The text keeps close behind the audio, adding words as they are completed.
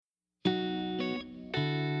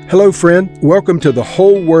Hello, friend. Welcome to the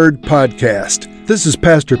Whole Word Podcast. This is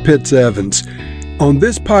Pastor Pitts Evans. On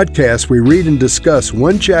this podcast, we read and discuss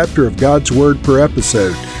one chapter of God's Word per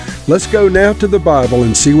episode. Let's go now to the Bible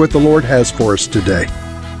and see what the Lord has for us today.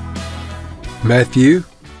 Matthew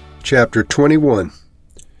chapter 21.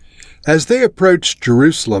 As they approached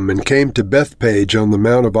Jerusalem and came to Bethphage on the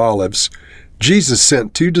Mount of Olives, Jesus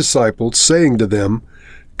sent 2 disciples, saying to them,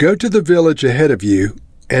 "Go to the village ahead of you,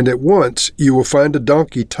 and at once you will find a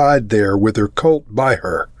donkey tied there with her colt by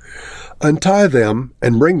her. Untie them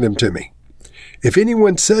and bring them to me. If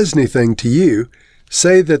anyone says anything to you,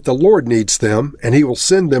 say that the Lord needs them, and he will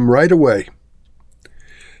send them right away."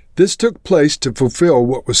 This took place to fulfill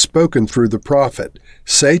what was spoken through the prophet.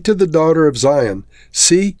 "Say to the daughter of Zion,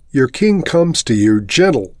 see, your king comes to you,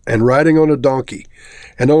 gentle and riding on a donkey,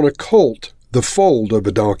 and on a colt, the foal of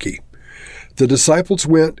a donkey." The disciples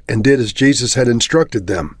went and did as Jesus had instructed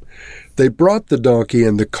them. They brought the donkey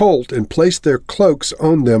and the colt and placed their cloaks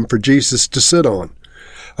on them for Jesus to sit on.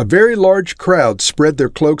 A very large crowd spread their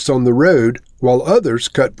cloaks on the road, while others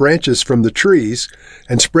cut branches from the trees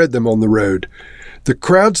and spread them on the road. The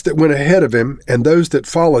crowds that went ahead of him and those that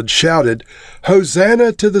followed shouted,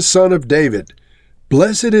 "Hosanna to the Son of David!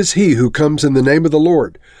 Blessed is he who comes in the name of the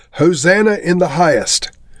Lord! Hosanna in the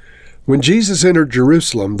highest!" When Jesus entered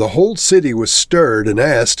Jerusalem, the whole city was stirred and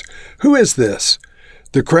asked, "Who is this?"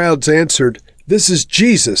 The crowds answered, "This is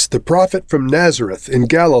Jesus, the prophet from Nazareth in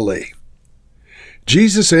Galilee."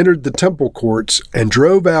 Jesus entered the temple courts and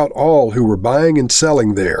drove out all who were buying and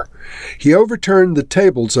selling there. He overturned the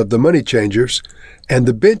tables of the money changers and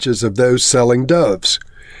the benches of those selling doves.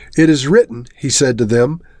 "It is written," he said to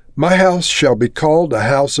them, "My house shall be called a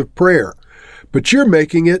house of prayer, but you're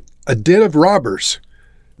making it a den of robbers."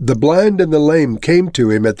 The blind and the lame came to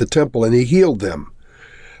him at the temple, and he healed them.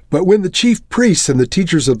 But when the chief priests and the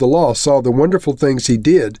teachers of the law saw the wonderful things he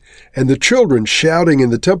did, and the children shouting in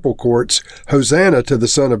the temple courts, "Hosanna to the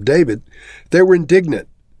Son of David," they were indignant.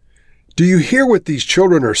 "Do you hear what these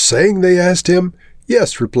children are saying?" they asked him.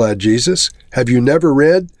 "Yes," replied Jesus. "Have you never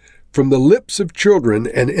read? From the lips of children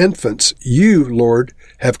and infants, you, Lord,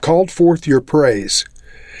 have called forth your praise."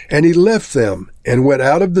 And he left them and went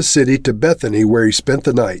out of the city to Bethany, where he spent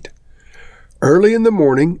the night. Early in the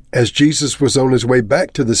morning, as Jesus was on his way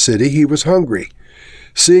back to the city, he was hungry.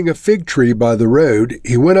 Seeing a fig tree by the road,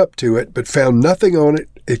 he went up to it, but found nothing on it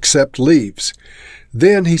except leaves.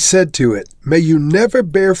 Then he said to it, "May you never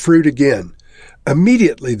bear fruit again."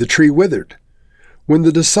 Immediately the tree withered. When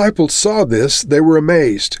the disciples saw this, they were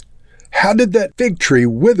amazed. "How did that fig tree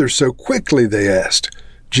wither so quickly?" they asked.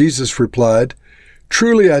 Jesus replied,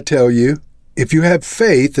 "Truly I tell you, if you have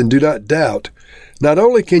faith and do not doubt, not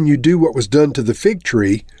only can you do what was done to the fig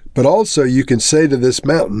tree, but also you can say to this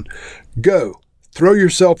mountain, 'Go, throw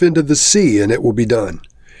yourself into the sea,' and it will be done.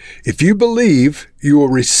 If you believe, you will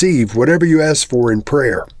receive whatever you ask for in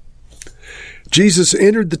prayer." Jesus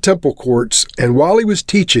entered the temple courts, and while he was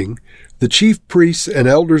teaching, the chief priests and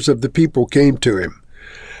elders of the people came to him.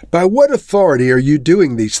 "By what authority are you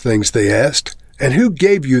doing these things?" they asked, "and who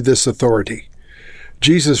gave you this authority?"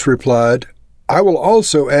 Jesus replied, "I will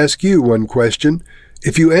also ask you one question.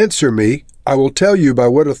 If you answer me, I will tell you by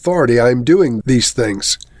what authority I am doing these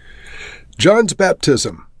things. John's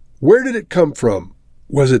baptism, where did it come from?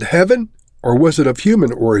 Was it heaven, or was it of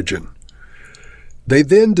human origin?" They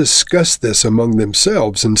then discussed this among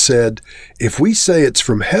themselves and said, "If we say it's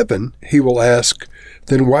from heaven," he will ask,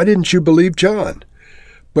 "then why didn't you believe John?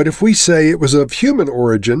 But if we say it was of human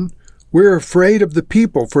origin, we're afraid of the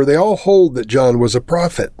people, for they all hold that John was a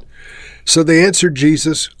prophet." So they answered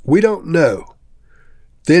Jesus, "We don't know."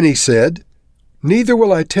 Then he said, "Neither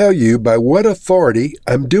will I tell you by what authority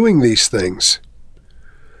I'm doing these things."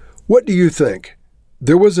 What do you think?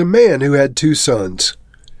 There was a man who had 2 sons.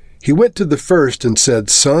 He went to the first and said,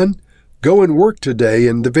 "Son, go and work today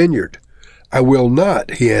in the vineyard." "I will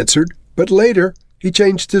not," he answered, but later he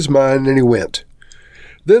changed his mind and he went.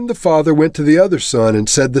 Then the father went to the other son and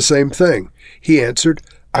said the same thing. He answered,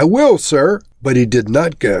 "I will, sir," but he did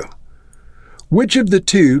not go. Which of the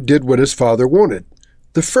 2 did what his father wanted?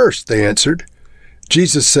 "The first," they answered.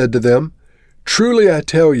 Jesus said to them, "Truly I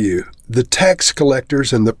tell you, the tax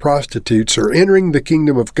collectors and the prostitutes are entering the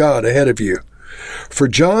kingdom of God ahead of you. For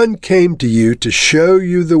John came to you to show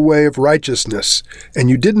you the way of righteousness, and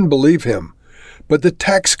you didn't believe him. But the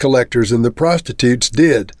tax collectors and the prostitutes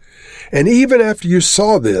did. And even after you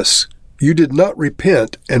saw this, you did not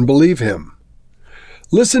repent and believe him."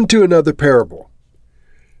 Listen to another parable.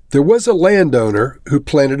 There was a landowner who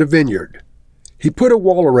planted a vineyard. He put a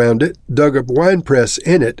wall around it, dug a winepress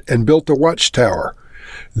in it, and built a watchtower.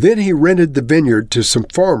 Then he rented the vineyard to some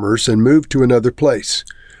farmers and moved to another place.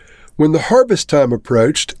 When the harvest time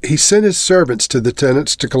approached, he sent his servants to the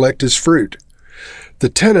tenants to collect his fruit. The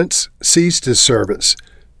tenants seized his servants.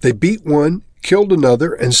 They beat one, killed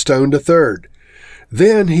another, and stoned a third.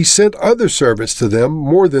 Then he sent other servants to them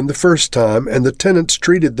more than the first time, and the tenants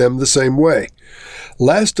treated them the same way.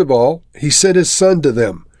 Last of all, he sent his son to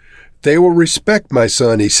them. They will respect my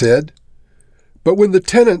son, he said. But when the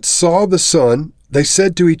tenants saw the son, they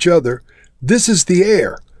said to each other, This is the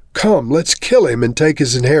heir. Come, let's kill him and take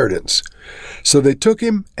his inheritance. So they took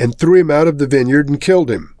him and threw him out of the vineyard and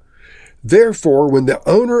killed him. Therefore, when the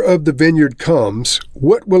owner of the vineyard comes,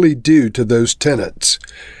 what will he do to those tenants?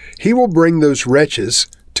 He will bring those wretches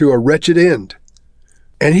to a wretched end.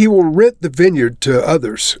 And he will rent the vineyard to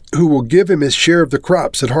others, who will give him his share of the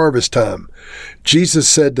crops at harvest time. Jesus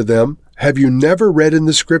said to them, Have you never read in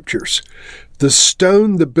the Scriptures? The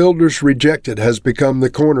stone the builders rejected has become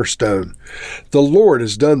the cornerstone. The Lord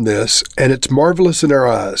has done this, and it's marvelous in our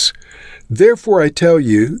eyes. Therefore I tell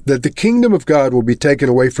you that the kingdom of God will be taken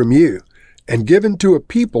away from you, and given to a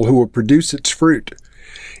people who will produce its fruit.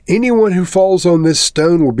 Anyone who falls on this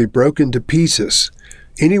stone will be broken to pieces.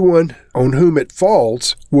 Anyone on whom it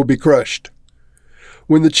falls will be crushed.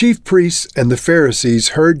 When the chief priests and the Pharisees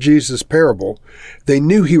heard Jesus' parable, they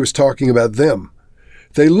knew he was talking about them.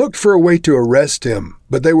 They looked for a way to arrest him,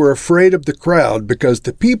 but they were afraid of the crowd because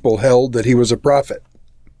the people held that he was a prophet.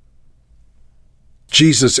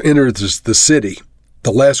 Jesus enters the city,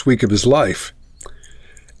 the last week of his life.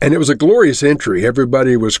 And it was a glorious entry.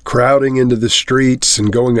 Everybody was crowding into the streets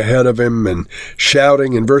and going ahead of him and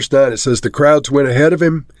shouting. In verse 9 it says, The crowds went ahead of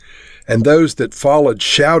him, and those that followed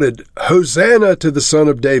shouted, Hosanna to the Son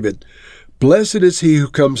of David! Blessed is he who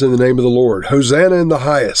comes in the name of the Lord! Hosanna in the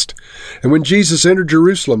highest! And when Jesus entered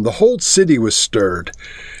Jerusalem, the whole city was stirred.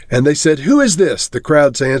 And they said, Who is this? The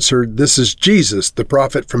crowds answered, This is Jesus, the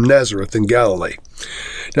prophet from Nazareth in Galilee.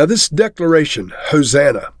 Now this declaration,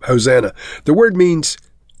 Hosanna, Hosanna, the word means,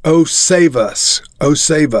 Oh, save us, oh,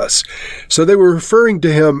 save us. So they were referring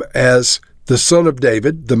to him as the Son of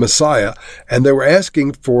David, the Messiah, and they were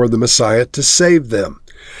asking for the Messiah to save them.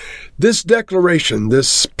 This declaration,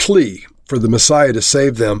 this plea for the Messiah to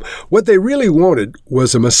save them, what they really wanted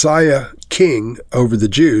was a Messiah king over the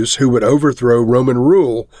Jews who would overthrow Roman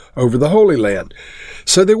rule over the Holy Land.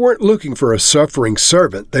 So they weren't looking for a suffering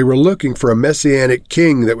servant. They were looking for a messianic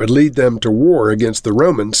king that would lead them to war against the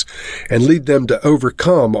Romans and lead them to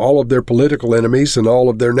overcome all of their political enemies and all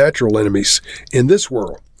of their natural enemies in this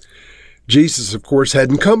world. Jesus, of course,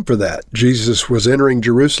 hadn't come for that. Jesus was entering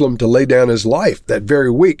Jerusalem to lay down his life that very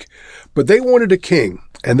week. But they wanted a king,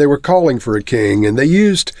 and they were calling for a king, and they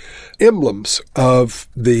used emblems of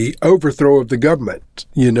the overthrow of the government.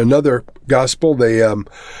 In another gospel, they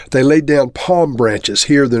laid down palm branches.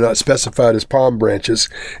 Here, they're not specified as palm branches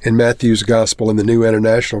in Matthew's gospel in the New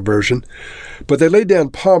International Version, but they laid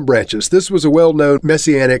down palm branches. This was a well-known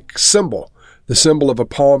messianic symbol. The symbol of a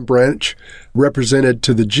palm branch represented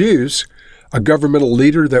to the Jews a governmental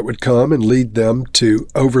leader that would come and lead them to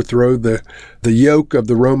overthrow the yoke of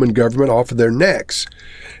the Roman government off of their necks.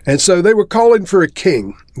 And so they were calling for a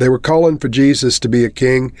king. They were calling for Jesus to be a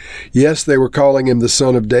king. Yes, they were calling him the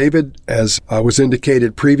Son of David, as was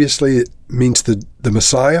indicated previously. It means the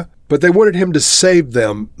Messiah. But they wanted him to save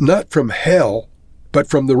them, not from hell, but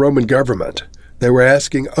from the Roman government. They were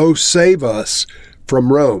asking, Oh, save us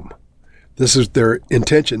from Rome. This is their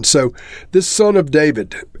intention. So this Son of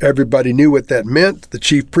David, everybody knew what that meant. The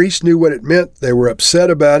chief priests knew what it meant. They were upset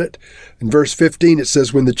about it. In verse 15, it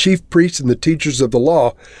says, When the chief priests and the teachers of the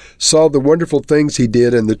law saw the wonderful things he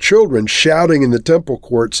did and the children shouting in the temple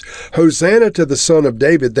courts, Hosanna to the Son of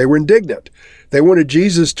David, they were indignant. They wanted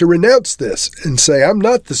Jesus to renounce this and say, I'm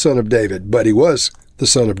not the Son of David, but he was the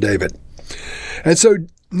Son of David. And so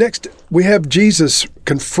next, we have Jesus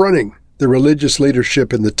confronting the religious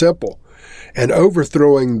leadership in the temple and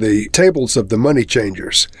overthrowing the tables of the money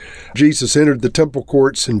changers. Jesus entered the temple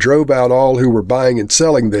courts and drove out all who were buying and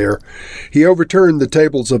selling there. He overturned the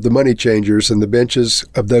tables of the money changers and the benches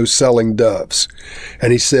of those selling doves.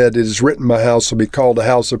 And he said, It is written, My house will be called a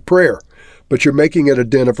house of prayer, but you're making it a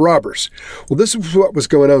den of robbers. Well, this is what was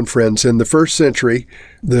going on, friends. In the first century,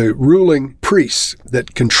 the ruling priests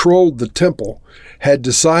that controlled the temple had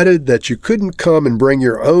decided that you couldn't come and bring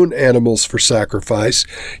your own animals for sacrifice.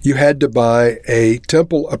 You had to buy a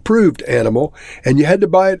temple-approved animal, and you had to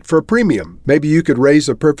buy it for a premium. Maybe you could raise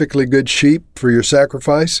a perfectly good sheep for your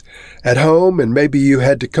sacrifice at home, and maybe you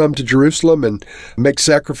had to come to Jerusalem and make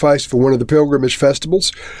sacrifice for one of the pilgrimage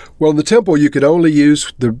festivals. Well, in the temple, you could only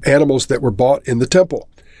use the animals that were bought in the temple.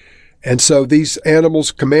 And so these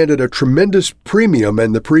animals commanded a tremendous premium,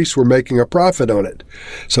 and the priests were making a profit on it.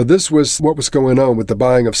 So this was what was going on with the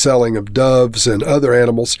buying and selling of doves and other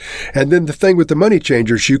animals. And then the thing with the money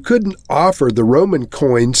changers, you couldn't offer the Roman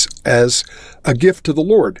coins as a gift to the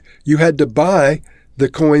Lord. You had to buy the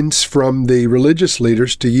coins from the religious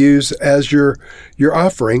leaders to use as your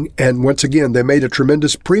offering. And once again, they made a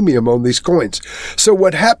tremendous premium on these coins. So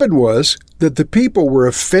what happened was that the people were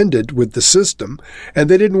offended with the system, and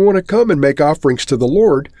they didn't want to come and make offerings to the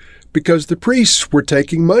Lord because the priests were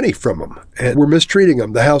taking money from them and were mistreating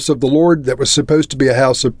them. The house of the Lord that was supposed to be a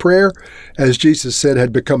house of prayer, as Jesus said,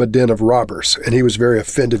 had become a den of robbers, and he was very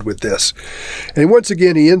offended with this. And once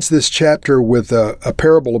again, he ends this chapter with a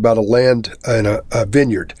parable about a land and a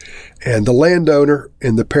vineyard. And the landowner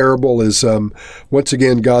in the parable is, once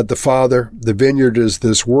again, God the Father. The vineyard is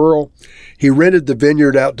this world. He rented the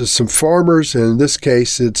vineyard out to some farmers, and in this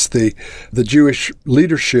case, it's the Jewish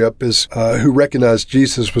leadership who recognized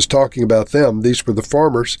Jesus was talking about them. These were the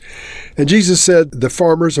farmers. And Jesus said the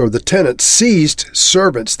farmers or the tenants seized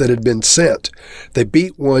servants that had been sent. They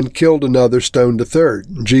beat one, killed another, stoned a third.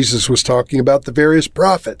 And Jesus was talking about the various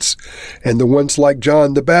prophets and the ones like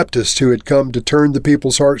John the Baptist who had come to turn the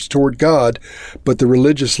people's hearts toward God, but the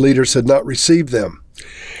religious leaders had not received them.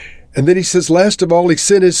 And then he says, last of all, he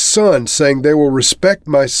sent his son, saying, they will respect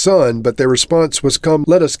my son, but their response was, come,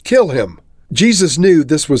 let us kill him. Jesus knew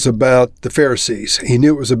this was about the Pharisees. He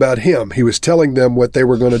knew it was about him. He was telling them what they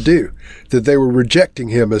were going to do, that they were rejecting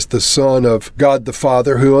him as the Son of God the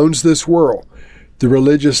Father who owns this world. The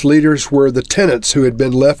religious leaders were the tenants who had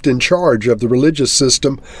been left in charge of the religious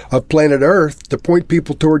system of planet Earth to point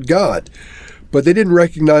people toward God. But they didn't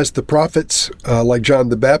recognize the prophets like John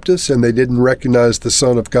the Baptist, and they didn't recognize the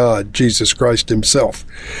Son of God, Jesus Christ himself.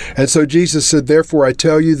 And so Jesus said, therefore I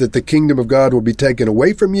tell you that the kingdom of God will be taken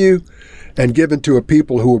away from you and given to a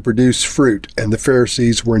people who will produce fruit. And the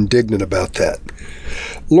Pharisees were indignant about that.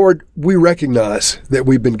 Lord, we recognize that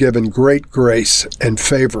we've been given great grace and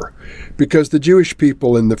favor because the Jewish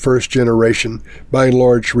people in the first generation, by and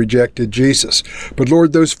large, rejected Jesus. But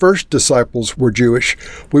Lord, those first disciples were Jewish.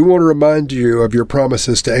 We want to remind you of your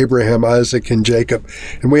promises to Abraham, Isaac, and Jacob,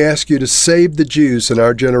 and we ask you to save the Jews in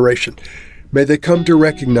our generation. May they come to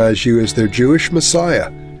recognize you as their Jewish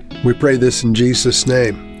Messiah. We pray this in Jesus'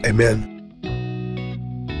 name. Amen.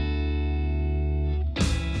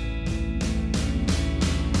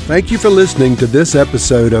 Thank you for listening to this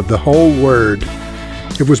episode of The Whole Word.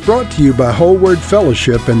 It was brought to you by Whole Word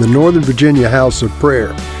Fellowship and the Northern Virginia House of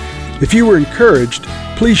Prayer. If you were encouraged,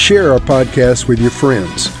 please share our podcast with your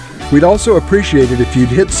friends. We'd also appreciate it if you'd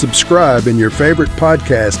hit subscribe in your favorite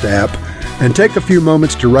podcast app and take a few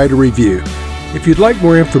moments to write a review. If you'd like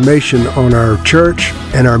more information on our church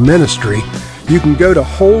and our ministry, you can go to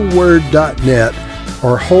wholeword.net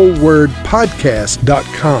or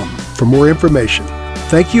wholewordpodcast.com for more information.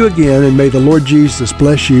 Thank you again, and may the Lord Jesus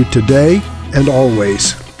bless you today and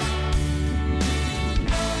always.